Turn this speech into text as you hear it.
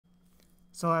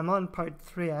So I'm on part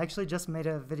 3. I actually just made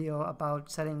a video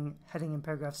about setting heading and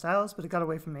paragraph styles, but it got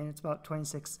away from me and it's about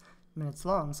 26 minutes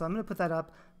long. So I'm going to put that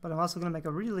up, but I'm also going to make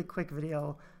a really quick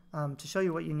video to show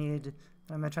you what you need. And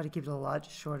I'm going to try to keep it a lot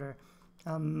shorter.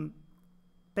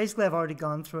 Basically, I've already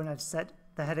gone through and I've set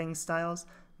the heading styles,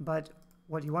 but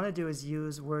what you want to do is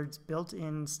use Word's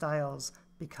built-in styles,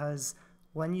 because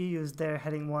when you use their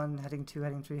heading 1, heading 2,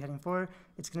 heading 3, heading 4,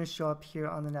 it's going to show up here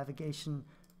on the navigation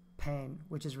pane,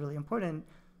 which is really important.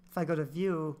 If I go to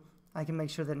view, I can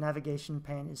make sure that navigation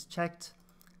pane is checked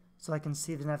so I can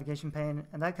see the navigation pane,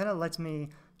 and that kind of lets me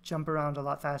jump around a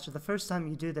lot faster. The first time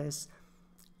you do this,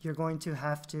 you're going to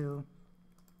have to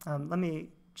let me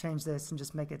change this and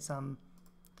just make it some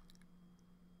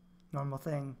normal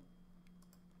thing.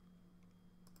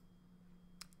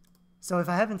 So if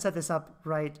I haven't set this up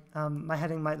right, my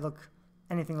heading might look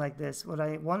anything like this. What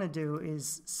I want to do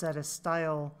is set a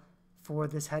style for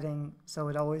this heading so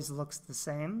it always looks the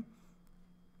same.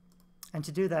 And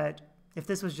to do that, if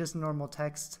this was just normal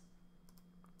text,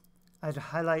 I'd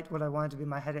highlight what I wanted to be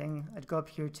my heading. I'd go up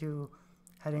here to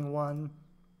heading 1,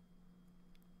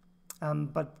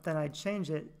 but then I'd change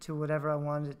it to whatever I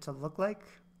wanted it to look like.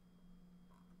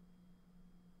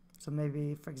 So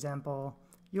maybe, for example,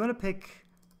 you want to pick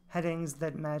headings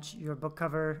that match your book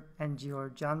cover and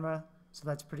your genre, so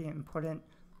that's pretty important.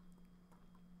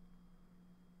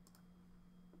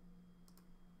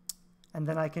 And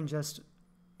then I can just,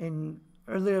 in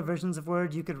earlier versions of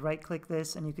Word, you could right-click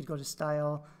this and you could go to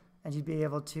Style, and you'd be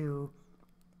able to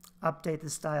update the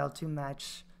style to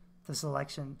match the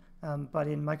selection. But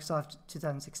in Microsoft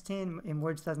 2016, in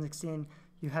Word 2016,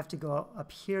 you have to go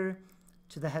up here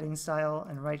to the heading style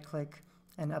and right-click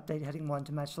and update heading 1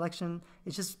 to match selection.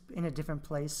 It's just in a different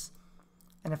place.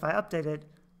 And if I update it,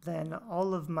 then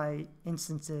all of my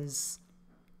instances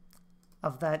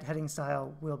of that heading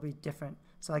style will be different.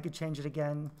 So I could change it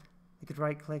again. I could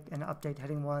right-click and update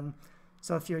heading 1.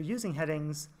 So if you're using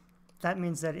headings, that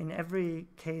means that in every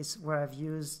case where I've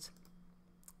used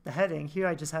the heading, here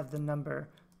I just have the number,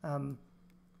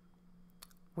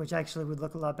 which actually would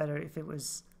look a lot better if it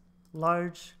was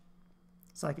large.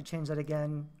 So I could change that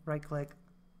again, right-click,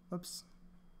 oops,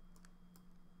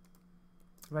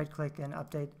 right-click and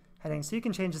update heading. So you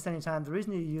can change this anytime. The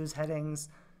reason you use headings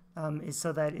is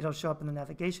so that it'll show up in the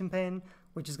navigation pane,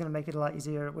 which is going to make it a lot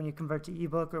easier when you convert to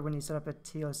ebook or when you set up a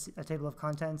TOC, a table of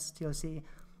contents, TOC.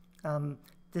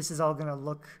 This is all going to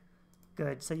look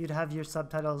good. So you'd have your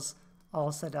subtitles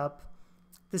all set up.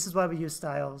 This is why we use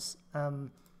styles.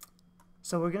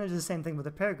 So we're going to do the same thing with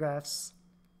the paragraphs,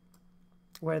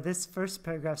 where this first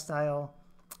paragraph style,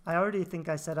 I already think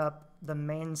I set up the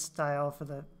main style for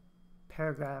the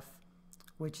paragraph,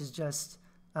 which is just,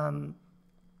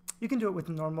 you can do it with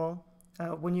normal.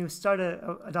 When you start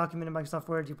a document in Microsoft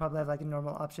Word, you probably have like a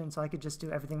normal option, so I could just do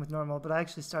everything with normal, but I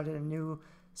actually started a new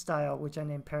style, which I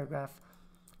named paragraph.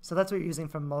 So that's what you're using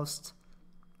for most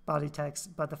body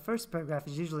text, but the first paragraph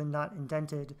is usually not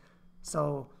indented.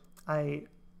 So I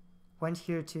went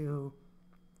here to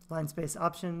line space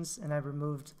options and I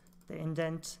removed the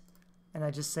indent and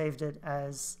I just saved it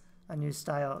as a new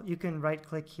style. You can right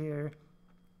click here.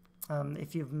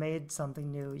 If you've made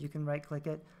something new, you can right click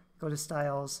it, go to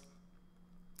styles,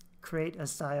 create a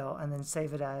style, and then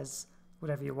save it as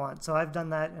whatever you want. So I've done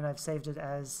that and I've saved it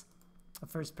as a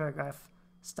first paragraph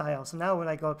style. So now when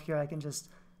I go up here, I can just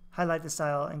highlight the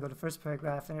style and go to first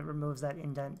paragraph and it removes that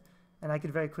indent. And I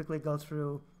could very quickly go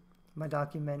through my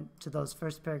document to those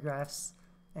first paragraphs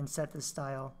and set the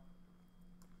style.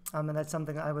 And that's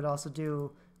something I would also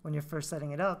do when you're first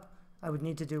setting it up. I would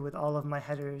need to do with all of my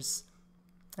headers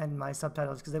and my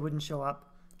subtitles because they wouldn't show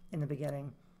up in the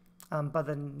beginning. But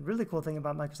the really cool thing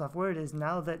about Microsoft Word is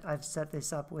now that I've set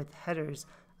this up with headers,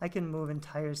 I can move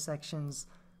entire sections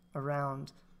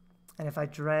around. And if I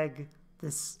drag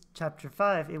this chapter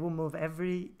 5, it will move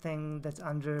everything that's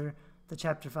under the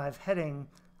chapter 5 heading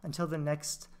until the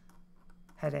next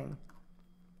heading.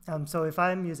 So if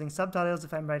I'm using subtitles,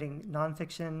 if I'm writing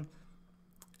nonfiction,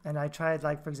 and I tried,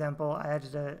 like, for example, I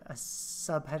added a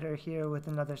subheader here with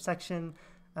another section.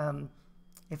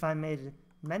 If I made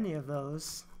many of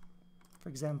those, for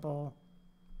example,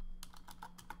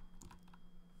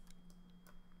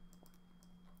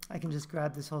 I can just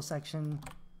grab this whole section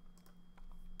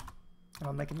and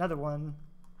I'll make another one.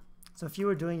 So if you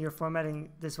were doing your formatting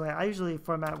this way, I usually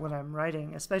format when I'm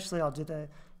writing, especially I'll do the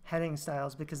heading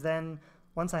styles, because then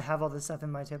once I have all this stuff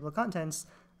in my table of contents,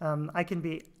 I can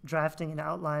be drafting and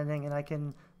outlining and I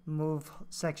can move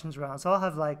sections around. So I'll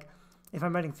have, like, if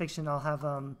I'm writing fiction, I'll have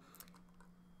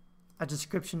a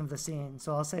description of the scene.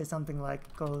 So I'll say something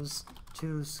like, goes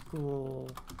to school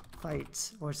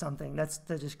fight or something. That's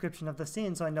the description of the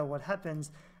scene, so I know what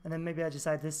happens. And then maybe I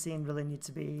decide this scene really needs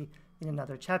to be in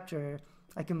another chapter.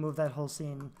 I can move that whole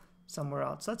scene somewhere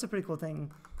else. So that's a pretty cool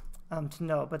thing to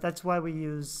know. But that's why we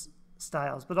use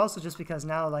styles. But also just because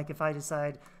now, like if I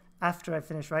decide after I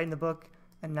finish writing the book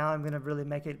and now I'm going to really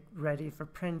make it ready for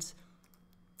print,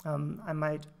 I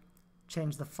might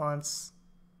change the fonts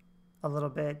a little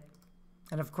bit.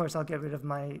 And of course, I'll get rid of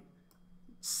my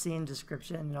scene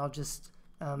description, and I'll just,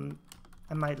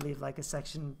 I might leave like a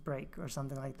section break or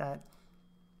something like that.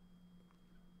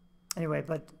 Anyway,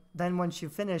 but then once you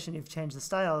finish and you've changed the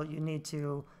style, you need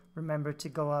to remember to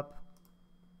go up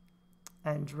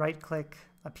and right-click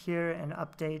up here and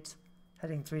update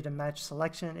heading 3 to match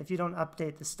selection. If you don't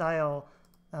update the style,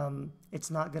 it's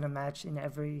not going to match in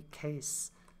every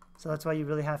case. So that's why you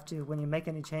really have to, when you make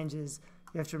any changes,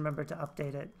 you have to remember to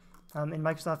update it. In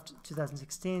Microsoft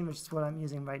 2016, which is what I'm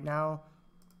using right now,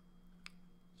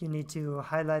 you need to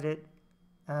highlight it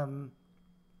and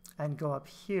go up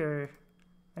here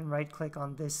and right-click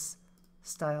on this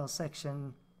style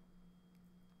section,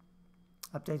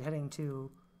 update heading to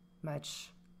match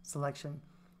selection.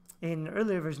 In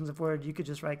earlier versions of Word, you could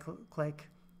just right-click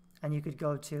and you could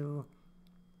go to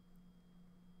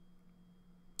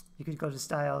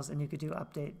styles and you could do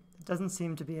update. It doesn't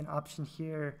seem to be an option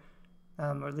here,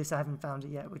 or at least I haven't found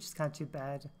it yet, which is kind of too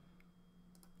bad.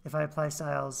 If I apply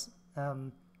styles, I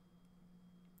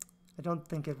don't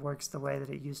think it works the way that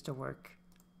it used to work,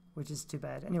 which is too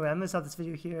bad. Anyway, I'm going to stop this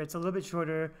video here. It's a little bit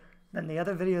shorter than the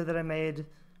other video that I made,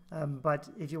 but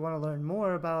if you want to learn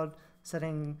more about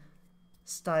setting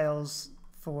styles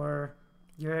for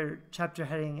your chapter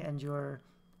heading and your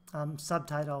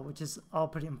subtitle, which is all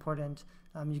pretty important,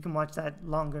 you can watch that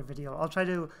longer video. I'll try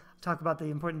to talk about the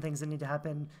important things that need to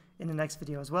happen in the next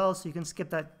video as well, so you can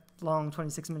skip that long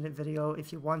 26-minute video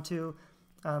if you want to,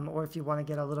 or if you want to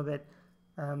get a little bit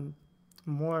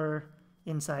more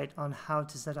insight on how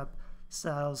to set up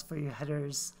styles for your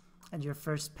headers and your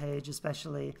first page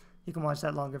especially, you can watch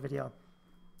that longer video.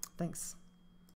 Thanks.